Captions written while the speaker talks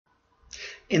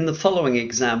In the following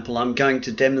example, I'm going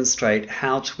to demonstrate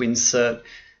how to insert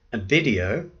a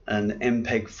video, an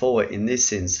MPEG-4 in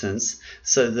this instance,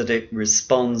 so that it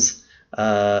responds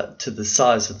to the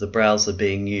size of the browser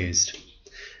being used.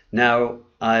 Now,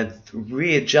 I've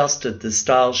readjusted the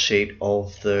style sheet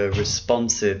of the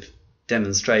responsive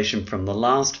demonstration from the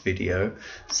last video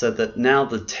so that now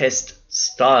the test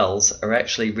styles are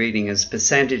actually reading as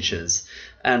percentages,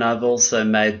 and I've also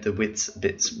made the widths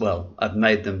bits, well, I've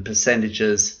made them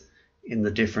percentages in the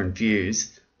different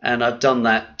views, and I've done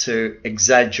that to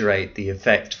exaggerate the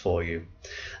effect for you.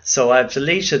 So I've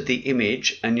deleted the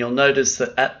image, and you'll notice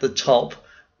that at the top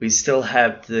we still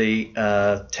have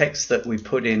the text that we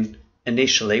put in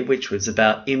initially, which was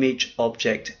about image,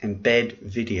 object, embed,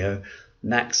 video,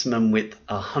 maximum width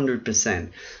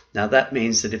 100%. Now that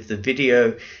means that if the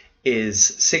video is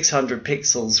 600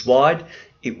 pixels wide,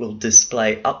 it will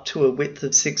display up to a width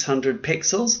of 600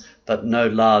 pixels, but no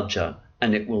larger,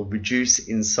 and it will reduce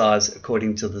in size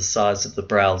according to the size of the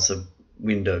browser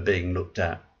window being looked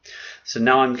at. So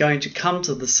now I'm going to come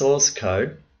to the source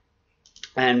code,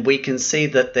 and we can see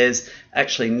that there's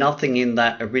actually nothing in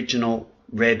that original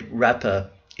red wrapper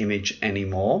image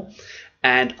anymore.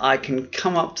 And I can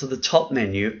come up to the top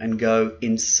menu and go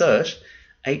Insert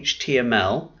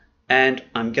HTML, and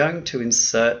I'm going to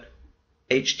insert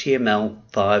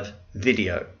HTML5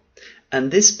 video.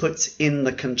 And this puts in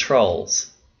the controls.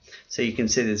 So you can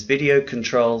see there's video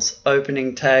controls,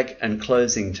 opening tag and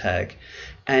closing tag.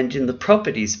 And in the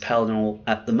properties panel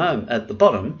at the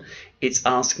bottom, it's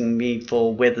asking me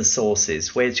for where the source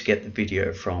is, where to get the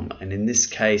video from. And in this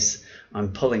case,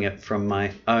 I'm pulling it from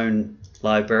my own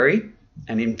library.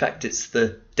 And in fact, it's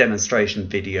the demonstration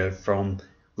video from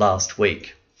last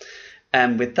week.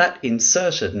 And with that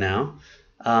inserted now,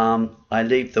 I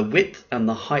leave the width and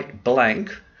the height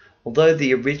blank. Although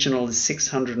the original is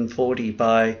 640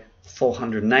 by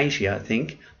 480, I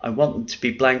think, I want them to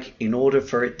be blank in order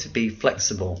for it to be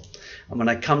flexible. And when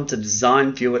I come to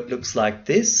design view, it looks like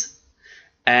this.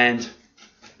 And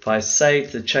if I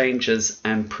save the changes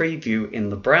and preview in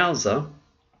the browser,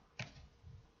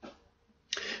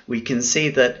 we can see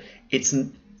that it's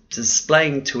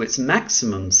displaying to its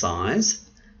maximum size.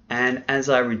 And as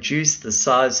I reduce the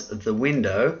size of the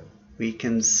window, we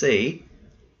can see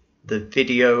the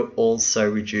video also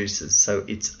reduces. So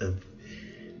it's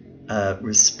a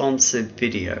responsive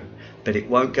video, but it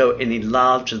won't go any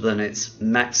larger than its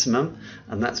maximum,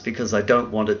 and that's because I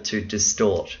don't want it to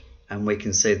distort. And we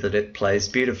can see that it plays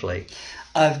beautifully.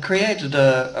 I've created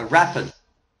a wrapper.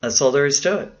 That's all there is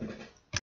to it.